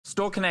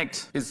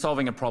StoreConnect is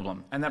solving a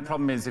problem, and that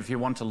problem is if you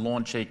want to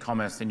launch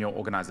e-commerce in your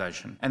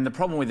organization. And the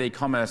problem with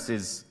e-commerce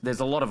is there's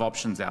a lot of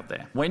options out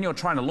there. When you're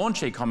trying to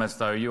launch e-commerce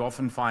though, you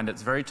often find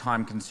it's very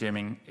time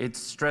consuming, it's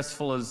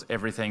stressful as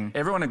everything.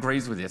 Everyone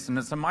agrees with this, and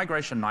it's a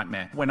migration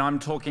nightmare. When I'm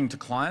talking to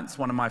clients,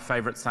 one of my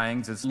favorite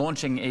sayings is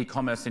launching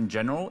e-commerce in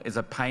general is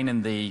a pain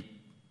in the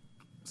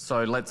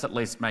so let's at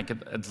least make it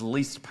as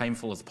least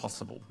painful as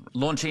possible.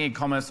 Launching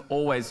e-commerce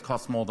always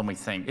costs more than we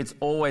think. It's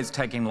always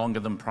taking longer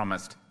than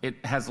promised. It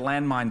has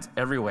landmines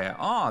everywhere.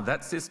 Oh,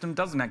 that system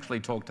doesn't actually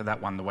talk to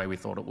that one the way we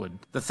thought it would.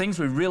 The things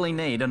we really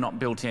need are not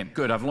built in.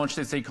 Good, I've launched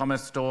this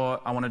e-commerce store.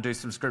 I want to do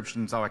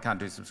subscriptions. Oh, I can't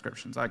do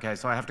subscriptions. Okay,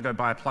 so I have to go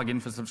buy a plug-in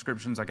for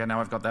subscriptions. Okay,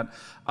 now I've got that.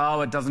 Oh,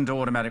 it doesn't do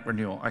automatic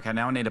renewal. Okay,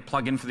 now I need a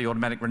plug-in for the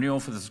automatic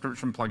renewal for the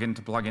subscription plug-in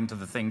to plug into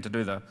the thing to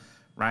do the...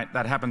 Right?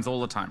 That happens all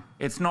the time.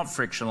 It's not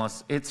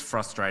frictionless, it's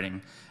frustrating,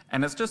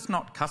 and it's just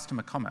not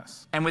customer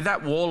commerce. And with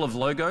that wall of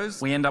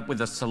logos, we end up with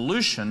a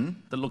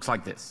solution that looks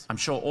like this. I'm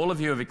sure all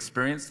of you have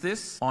experienced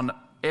this on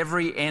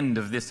every end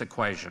of this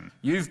equation.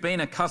 You've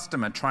been a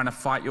customer trying to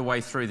fight your way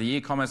through the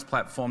e-commerce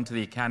platform to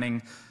the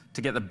accounting,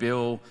 to get the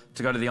bill,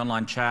 to go to the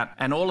online chat,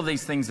 and all of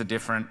these things are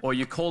different. Or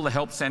you call the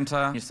help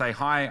center, you say,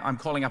 hi, I'm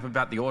calling up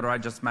about the order I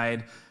just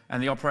made,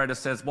 and the operator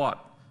says,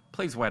 what?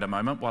 Please wait a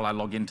moment while I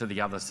log into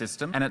the other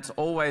system. And it's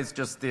always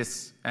just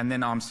this, and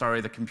then I'm sorry,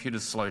 the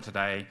computer's slow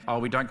today. Oh,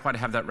 we don't quite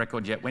have that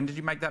record yet. When did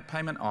you make that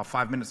payment? Oh,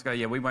 5 minutes ago.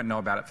 Yeah, we won't know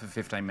about it for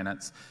 15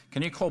 minutes.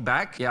 Can you call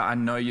back? Yeah, I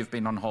know you've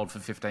been on hold for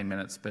 15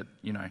 minutes, but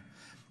you know.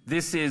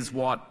 This is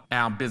what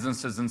our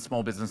businesses and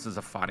small businesses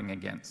are fighting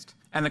against.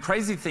 And the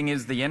crazy thing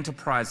is the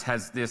enterprise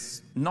has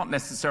this not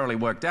necessarily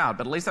worked out,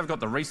 but at least they've got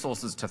the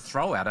resources to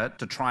throw at it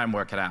to try and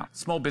work it out.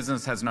 Small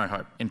business has no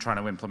hope in trying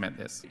to implement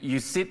this. You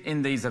sit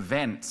in these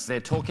events, they're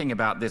talking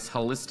about this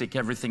holistic,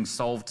 everything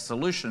solved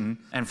solution.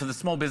 And for the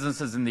small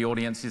businesses in the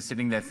audience, you're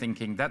sitting there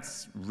thinking,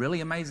 that's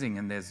really amazing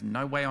and there's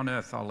no way on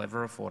earth I'll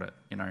ever afford it,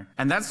 you know.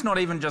 And that's not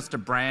even just a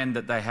brand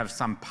that they have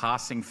some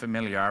passing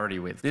familiarity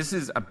with. This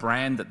is a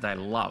brand that they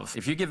love.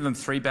 If you give them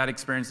 3 bad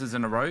experiences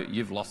in a row,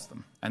 you've lost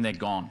them and they're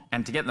gone.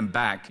 And to get them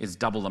back is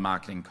double the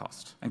marketing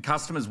cost. And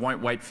customers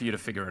won't wait for you to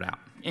figure it out.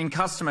 In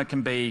customer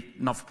can be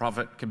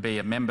not-for-profit, could be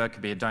a member,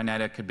 could be a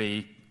donator, could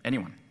be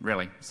anyone,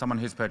 really. Someone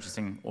who's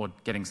purchasing or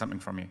getting something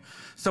from you.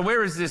 So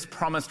where is this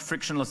promised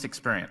frictionless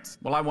experience?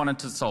 Well, I wanted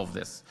to solve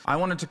this. I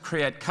wanted to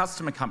create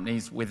customer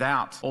companies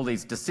without all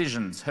these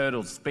decisions,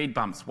 hurdles, speed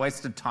bumps,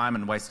 wasted time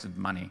and wasted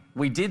money.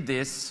 We did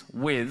this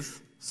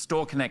with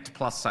StoreConnect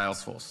plus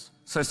Salesforce.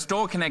 So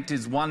StoreConnect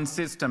is one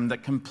system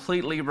that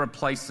completely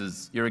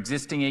replaces your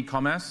existing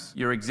e-commerce,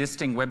 your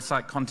existing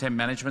website content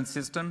management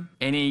system,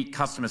 any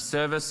customer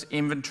service,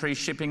 inventory,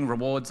 shipping,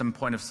 rewards, and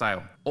point of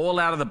sale. All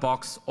out of the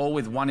box, all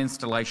with one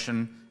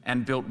installation,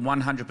 and built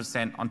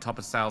 100% on top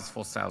of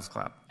Salesforce Sales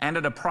Cloud. And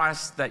at a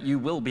price that you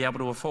will be able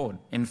to afford.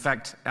 In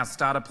fact, our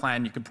starter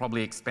plan you could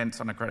probably expense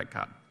on a credit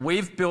card.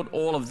 We've built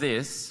all of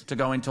this to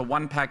go into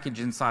one package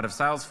inside of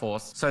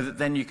Salesforce so that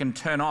then you can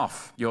turn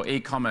off your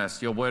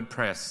e-commerce, your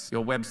WordPress,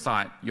 your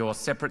website, your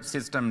separate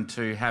system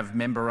to have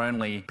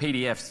member-only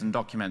PDFs and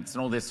documents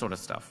and all this sort of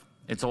stuff.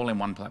 It's all in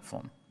one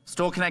platform.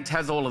 StoreConnect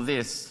has all of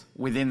this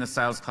within the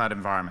Sales Cloud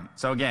environment.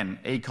 So again,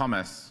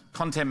 e-commerce,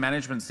 content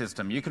management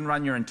system. You can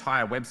run your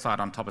entire website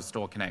on top of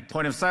StoreConnect.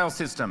 Point of sale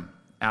system,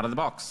 out of the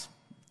box.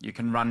 You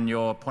can run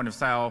your point of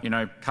sale, you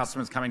know,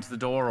 customers coming to the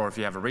door, or if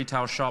you have a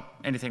retail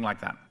shop, anything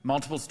like that.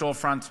 Multiple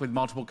storefronts with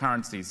multiple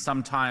currencies.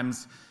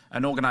 Sometimes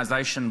an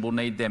organization will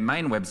need their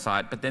main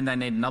website, but then they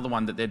need another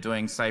one that they're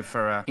doing, say,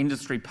 for an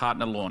industry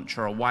partner launch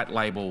or a white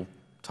label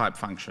type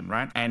function,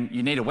 right? And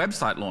you need a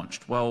website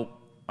launched. Well,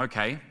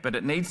 okay, but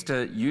it needs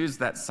to use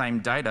that same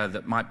data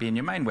that might be in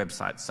your main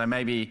website. So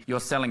maybe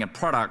you're selling a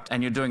product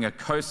and you're doing a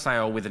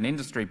co-sale with an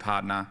industry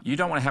partner. You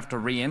don't want to have to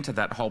re-enter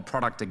that whole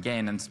product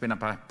again and spin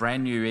up a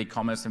brand new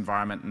e-commerce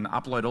environment and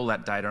upload all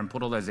that data and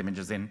put all those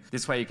images in.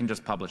 This way you can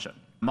just publish it.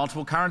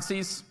 Multiple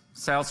currencies.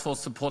 Salesforce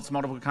supports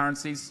multiple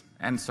currencies,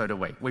 and so do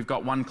we. We've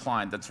got one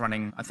client that's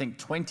running, I think,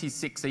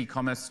 26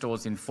 e-commerce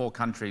stores in 4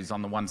 countries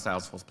on the one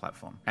Salesforce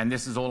platform. And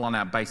this is all on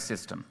our base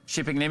system.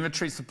 Shipping and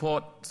inventory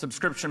support,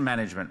 subscription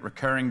management,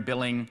 recurring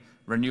billing,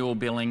 renewal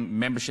billing,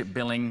 membership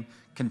billing,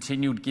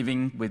 continued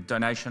giving with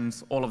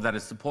donations, all of that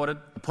is supported.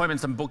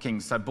 Appointments and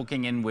bookings, so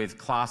booking in with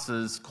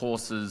classes,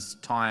 courses,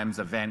 times,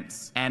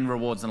 events, and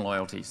rewards and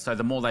loyalty. So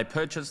the more they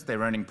purchase, they're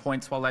earning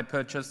points while they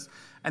purchase,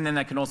 and then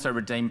they can also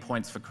redeem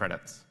points for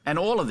credits. And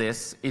all of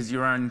this is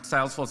your own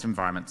Salesforce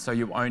environment, so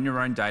you own your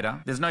own data.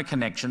 There's no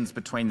connections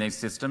between these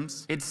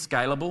systems. It's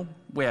scalable.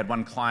 We had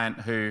one client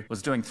who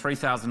was doing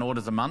 3,000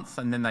 orders a month,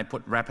 and then they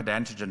put rapid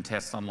antigen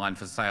tests online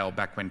for sale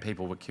back when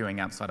people were queuing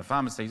outside of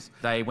pharmacies.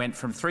 They went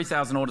from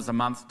 3,000 orders a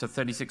month to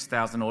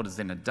 36,000 orders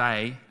in a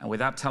day, and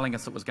without telling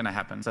us it was going to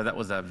happen. So that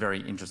was a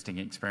very interesting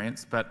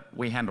experience, but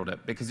we handled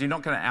it because you're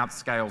not going to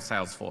outscale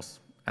Salesforce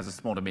as a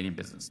small to medium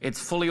business. It's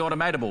fully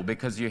automatable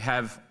because you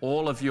have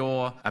all of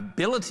your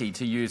ability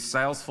to use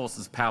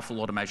Salesforce's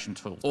powerful automation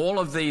tools. All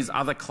of these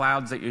other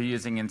clouds that you're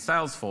using in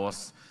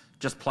Salesforce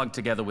just plugged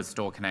together with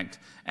StoreConnect.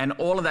 And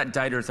all of that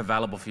data is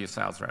available for your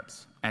sales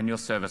reps and your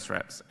service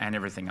reps and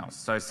everything else.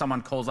 So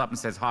someone calls up and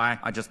says, hi,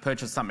 I just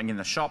purchased something in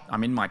the shop.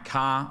 I'm in my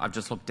car. I've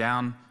just looked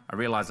down. I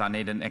realize I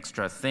need an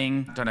extra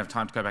thing. Don't have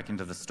time to go back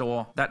into the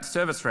store. That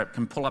service rep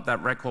can pull up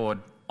that record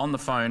on the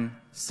phone,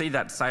 see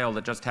that sale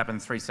that just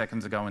happened 3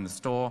 seconds ago in the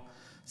store,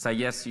 say,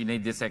 yes, you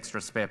need this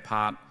extra spare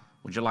part.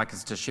 Would you like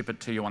us to ship it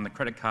to you on the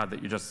credit card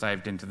that you just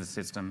saved into the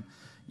system?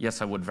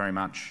 Yes, I would very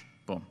much.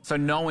 Boom. So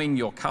knowing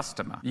your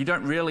customer, you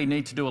don't really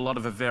need to do a lot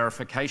of a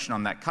verification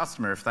on that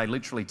customer if they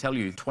literally tell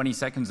you 20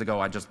 seconds ago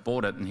I just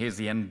bought it and here's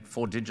the end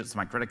 4 digits of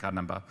my credit card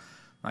number.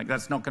 Like,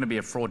 that's not going to be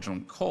a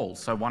fraudulent call,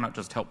 so why not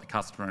just help the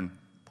customer and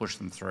push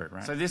them through,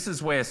 right? So this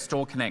is where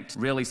StoreConnect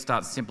really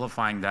starts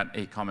simplifying that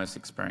e-commerce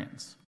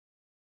experience.